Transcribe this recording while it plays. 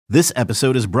This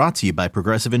episode is brought to you by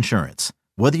Progressive Insurance.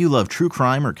 Whether you love true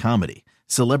crime or comedy,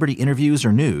 celebrity interviews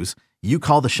or news, you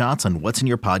call the shots on what's in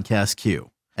your podcast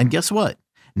queue. And guess what?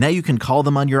 Now you can call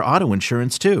them on your auto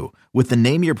insurance too with the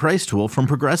Name Your Price tool from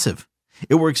Progressive.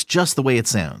 It works just the way it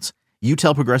sounds. You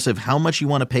tell Progressive how much you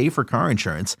want to pay for car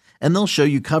insurance, and they'll show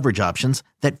you coverage options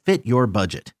that fit your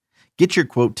budget. Get your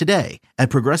quote today at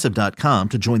Progressive.com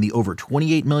to join the over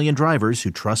 28 million drivers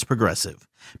who trust Progressive.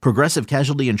 Progressive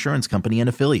Casualty Insurance Company and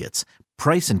Affiliates.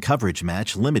 Price and coverage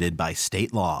match limited by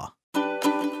state law.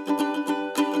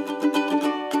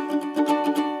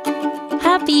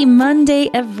 Happy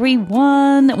Monday,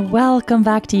 everyone. Welcome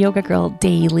back to Yoga Girl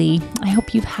Daily. I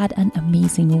hope you've had an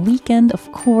amazing weekend,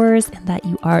 of course, and that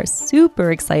you are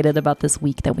super excited about this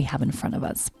week that we have in front of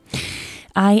us.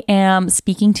 I am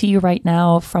speaking to you right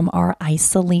now from our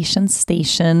isolation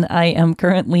station. I am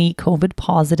currently COVID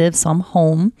positive, so I'm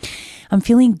home. I'm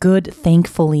feeling good,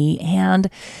 thankfully. And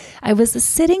I was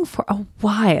sitting for a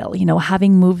while,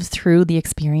 having moved through the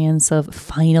experience of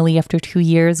finally, after 2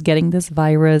 years, getting this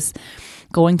virus,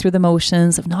 going through the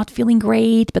motions of not feeling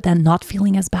great, but then not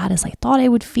feeling as bad as I thought I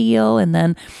would feel. And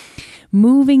then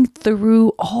moving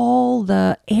through all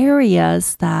the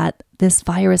areas that this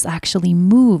virus actually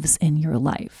moves in your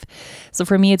life. So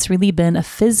for me, it's really been a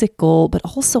physical, but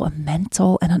also a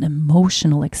mental and an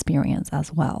emotional experience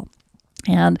as well.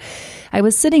 And I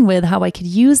was sitting with how I could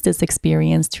use this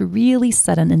experience to really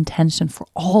set an intention for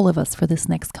all of us for this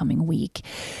next coming week.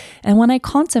 And when I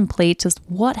contemplate just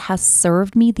what has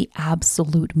served me the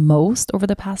absolute most over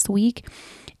the past week,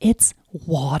 it's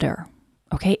water.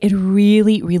 Okay, it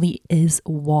really, really is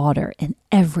water in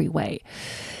every way.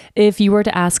 If you were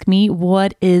to ask me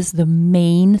what is the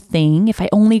main thing, if I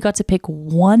only got to pick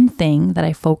one thing that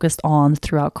I focused on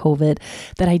throughout COVID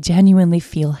that I genuinely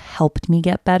feel helped me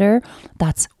get better,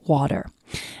 that's water.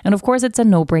 And of course, it's a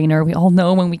no-brainer. We all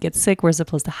know when we get sick, we're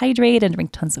supposed to hydrate and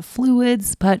drink tons of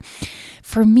fluids. But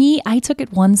for me, I took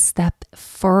it one step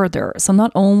further. So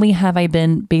not only have I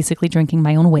been basically drinking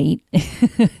my own weight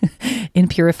in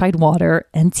purified water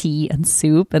and tea and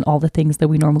soup and all the things that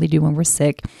we normally do when we're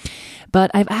sick,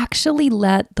 but I've actually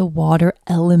let the water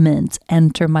element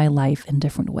enter my life in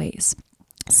different ways.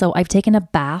 So I've taken a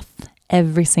bath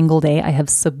every single day. I have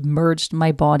submerged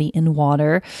my body in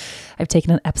water. I've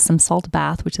taken an Epsom salt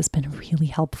bath, which has been really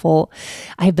helpful.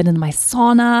 I've been in my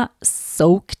sauna,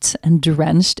 soaked and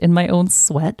drenched in my own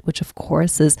sweat, which of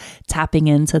course is tapping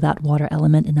into that water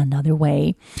element in another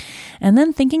way. And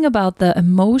then thinking about the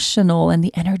emotional and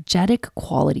the energetic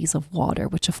qualities of water,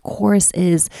 which of course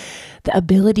is the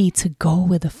ability to go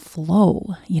with the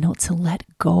flow, to let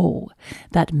go,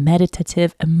 that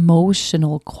meditative,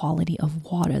 emotional quality of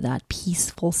water, that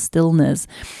peaceful stillness.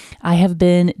 I have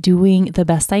been doing the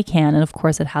best I can. And of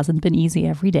course, it hasn't been easy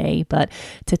every day, but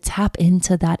to tap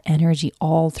into that energy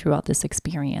all throughout this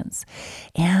experience.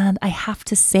 And I have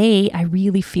to say, I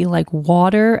really feel like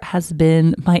water has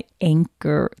been my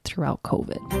anchor throughout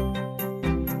COVID.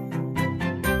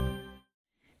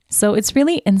 So it's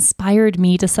really inspired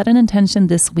me to set an intention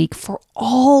this week for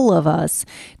all of us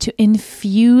to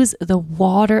infuse the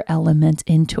water element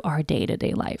into our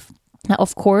day-to-day life. Now,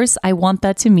 of course, I want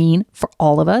that to mean for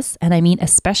all of us, and I mean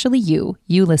especially you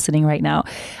listening right now,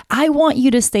 I want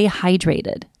you to stay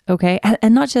hydrated, okay?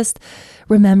 And not just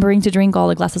remembering to drink all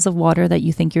the glasses of water that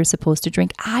you think you're supposed to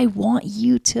drink. I want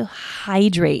you to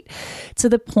hydrate to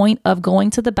the point of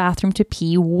going to the bathroom to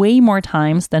pee way more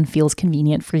times than feels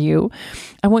convenient for you.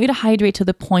 I want you to hydrate to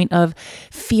the point of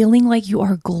feeling like you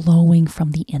are glowing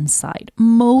from the inside.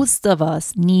 Most of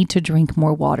us need to drink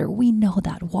more water. We know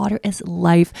that water is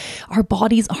life. Our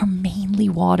bodies are mainly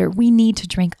water. We need to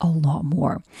drink a lot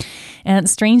more. And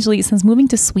strangely, since moving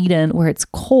to Sweden where it's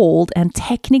cold and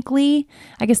technically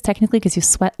because you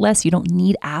sweat less, you don't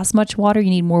need as much water. You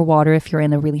need more water if you're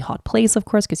in a really hot place, of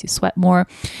course, because you sweat more.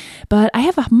 But I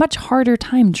have a much harder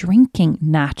time drinking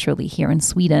naturally here in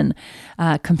Sweden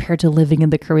compared to living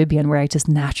in the Caribbean where I just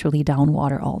naturally down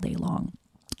water all day long.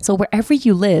 So wherever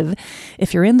you live,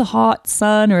 if you're in the hot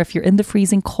sun or if you're in the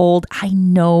freezing cold, I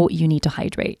know you need to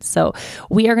hydrate. So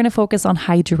we are going to focus on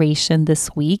hydration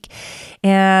this week.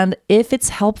 And if it's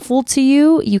helpful to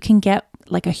you, you can get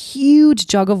like a huge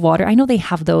jug of water. I know they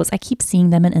have those. I keep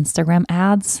seeing them in Instagram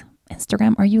ads.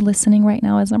 Instagram, are you listening right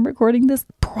now as I'm recording this?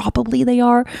 Probably they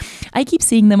are. I keep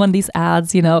seeing them on these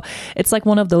ads, it's like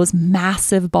one of those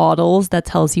massive bottles that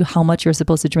tells you how much you're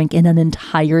supposed to drink in an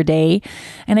entire day.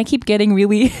 And I keep getting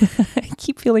I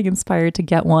keep feeling inspired to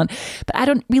get one, but I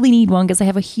don't really need one because I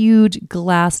have a huge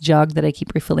glass jug that I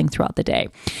keep refilling throughout the day.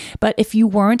 But if you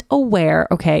weren't aware,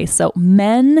 okay, so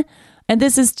men, and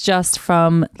this is just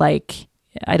from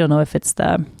I don't know if it's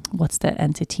what's the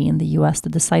entity in the US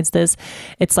that decides this?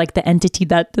 It's like the entity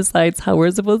that decides how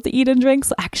we're supposed to eat and drink.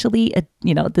 So actually,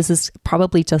 this is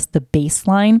probably just the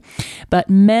baseline, but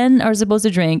men are supposed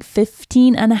to drink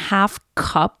 15.5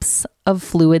 cups of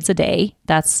fluids a day.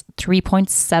 That's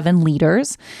 3.7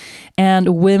 liters. And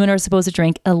women are supposed to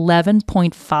drink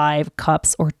 11.5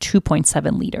 cups or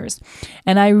 2.7 liters.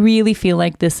 And I really feel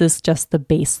like this is just the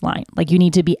baseline. Like you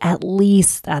need to be at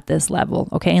least at this level,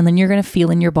 okay? And then you're going to feel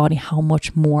in your body how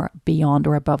much more beyond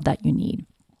or above that you need.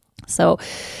 So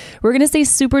we're going to stay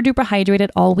super duper hydrated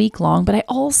all week long, but I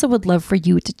also would love for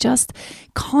you to just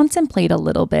contemplate a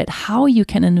little bit how you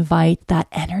can invite that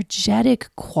energetic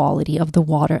quality of the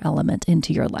water element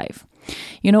into your life.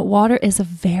 Water is a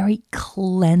very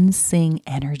cleansing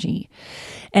energy.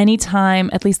 Anytime,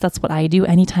 at least that's what I do,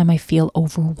 anytime I feel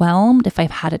overwhelmed, if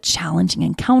I've had a challenging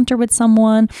encounter with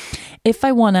someone, if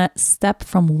I want to step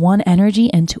from one energy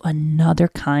into another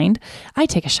kind, I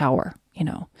take a shower.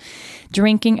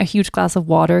 Drinking a huge glass of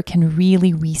water can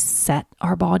really reset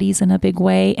our bodies in a big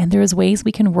way. And there's ways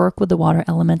we can work with the water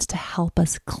element to help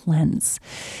us cleanse.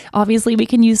 Obviously, we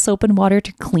can use soap and water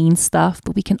to clean stuff,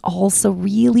 but we can also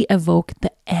really evoke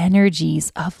the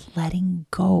energies of letting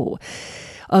go,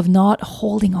 of not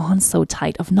holding on so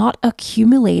tight, of not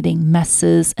accumulating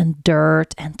messes and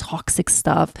dirt and toxic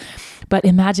stuff, but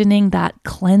imagining that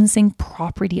cleansing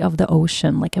property of the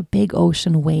ocean, like a big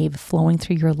ocean wave flowing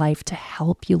through your life to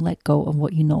help you let go of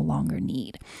what you no longer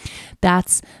need.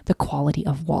 That's the quality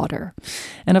of water.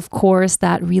 And of course,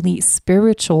 that really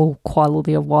spiritual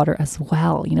quality of water as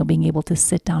well, being able to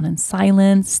sit down in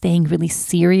silence, staying really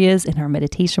serious in our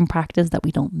meditation practice, that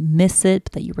we don't miss it,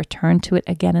 but that you return to it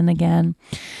again and again.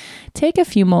 Take a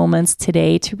few moments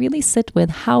today to really sit with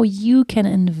how you can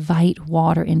invite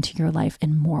water into your life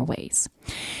in more ways.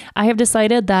 I have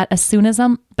decided that as soon as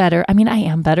I'm better, I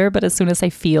am better, but as soon as I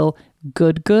feel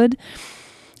good,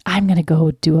 I'm going to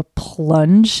go do a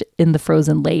plunge in the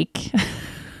frozen lake.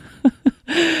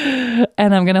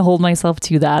 And I'm going to hold myself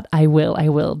to that. I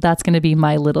will. That's going to be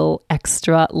my little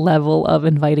extra level of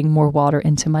inviting more water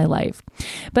into my life.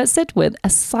 But sit with,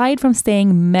 aside from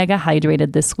staying mega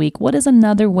hydrated this week, what is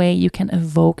another way you can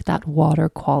evoke that water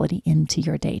quality into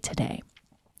your day today?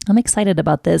 I'm excited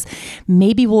about this.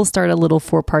 Maybe we'll start a little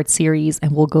 4-part series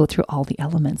and we'll go through all the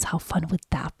elements. How fun would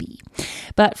that be?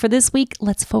 But for this week,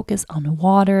 let's focus on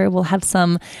water. We'll have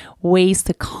some ways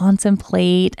to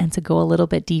contemplate and to go a little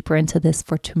bit deeper into this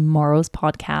for tomorrow's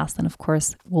podcast. And of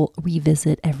course, we'll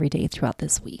revisit every day throughout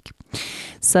this week.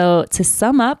 So to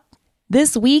sum up,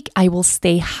 this week, I will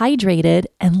stay hydrated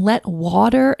and let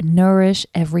water nourish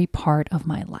every part of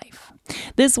my life.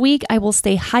 This week, I will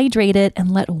stay hydrated and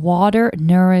let water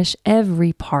nourish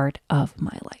every part of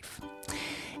my life.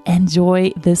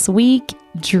 Enjoy this week,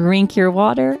 drink your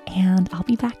water, and I'll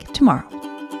be back tomorrow.